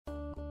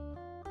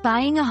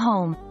Buying a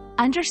home,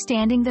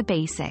 understanding the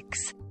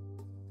basics.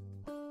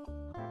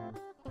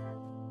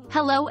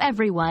 Hello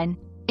everyone.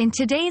 In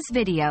today's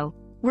video,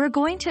 we're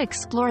going to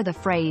explore the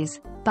phrase,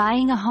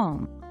 buying a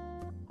home.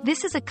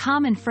 This is a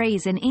common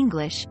phrase in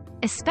English,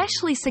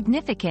 especially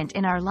significant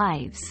in our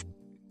lives.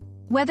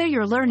 Whether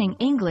you're learning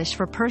English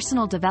for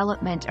personal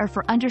development or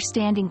for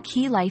understanding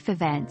key life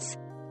events,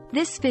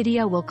 this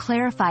video will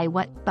clarify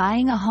what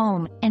buying a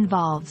home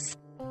involves.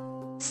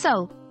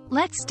 So,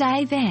 let's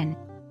dive in.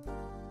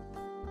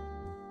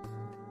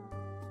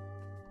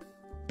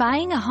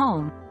 Buying a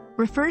home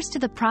refers to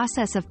the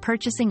process of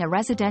purchasing a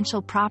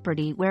residential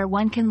property where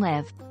one can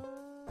live.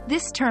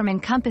 This term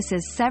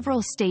encompasses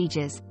several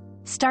stages,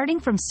 starting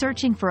from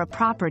searching for a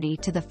property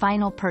to the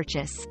final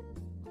purchase.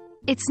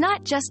 It's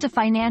not just a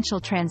financial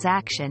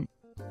transaction.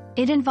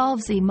 It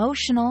involves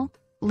emotional,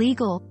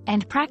 legal,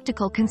 and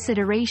practical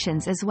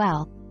considerations as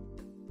well.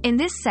 In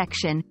this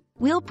section,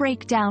 we'll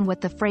break down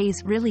what the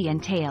phrase really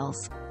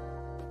entails.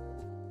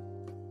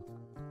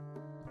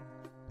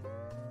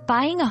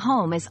 Buying a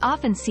home is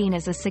often seen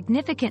as a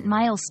significant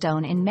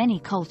milestone in many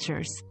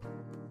cultures.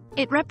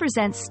 It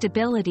represents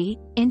stability,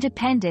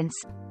 independence,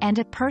 and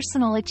a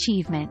personal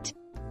achievement.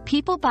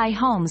 People buy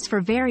homes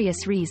for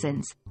various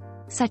reasons,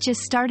 such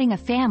as starting a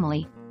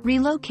family,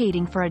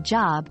 relocating for a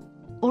job,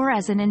 or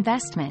as an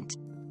investment.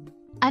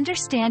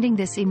 Understanding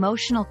this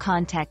emotional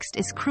context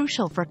is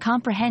crucial for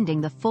comprehending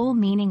the full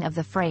meaning of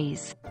the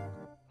phrase.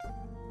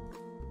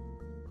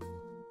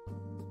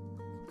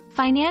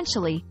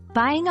 Financially,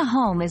 buying a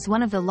home is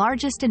one of the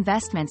largest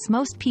investments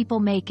most people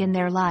make in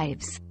their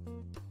lives.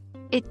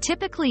 It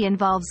typically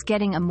involves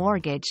getting a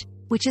mortgage,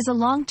 which is a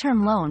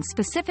long-term loan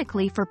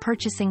specifically for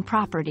purchasing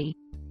property.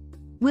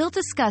 We'll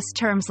discuss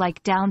terms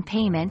like down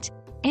payment,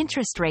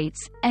 interest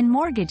rates, and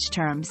mortgage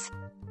terms.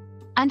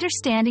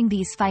 Understanding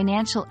these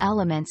financial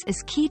elements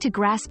is key to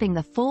grasping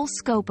the full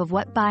scope of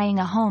what buying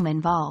a home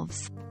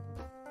involves.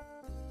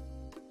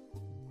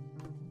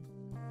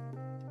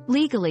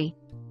 Legally,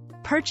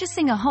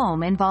 purchasing a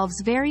home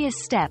involves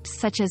various steps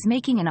such as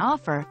making an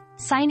offer,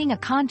 signing a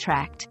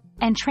contract,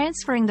 and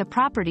transferring the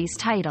property's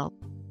title.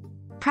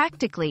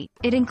 Practically,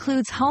 it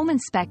includes home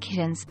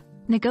inspections,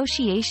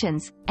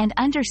 negotiations, and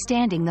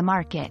understanding the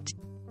market.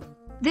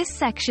 This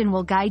section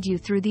will guide you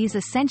through these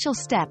essential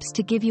steps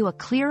to give you a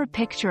clearer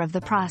picture of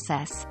the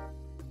process.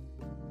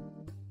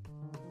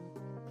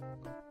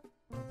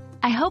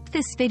 I hope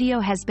this video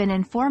has been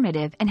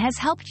informative and has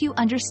helped you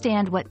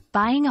understand what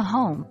buying a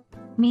home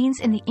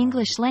means in the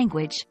English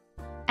language,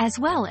 as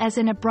well as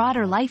in a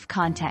broader life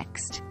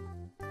context.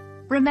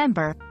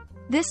 Remember,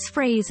 this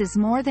phrase is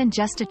more than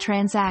just a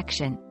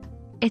transaction.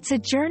 It's a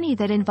journey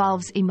that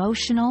involves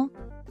emotional,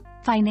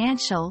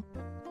 financial,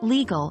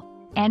 legal,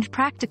 and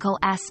practical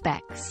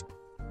aspects.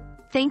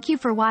 Thank you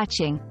for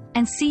watching,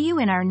 and see you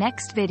in our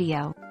next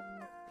video.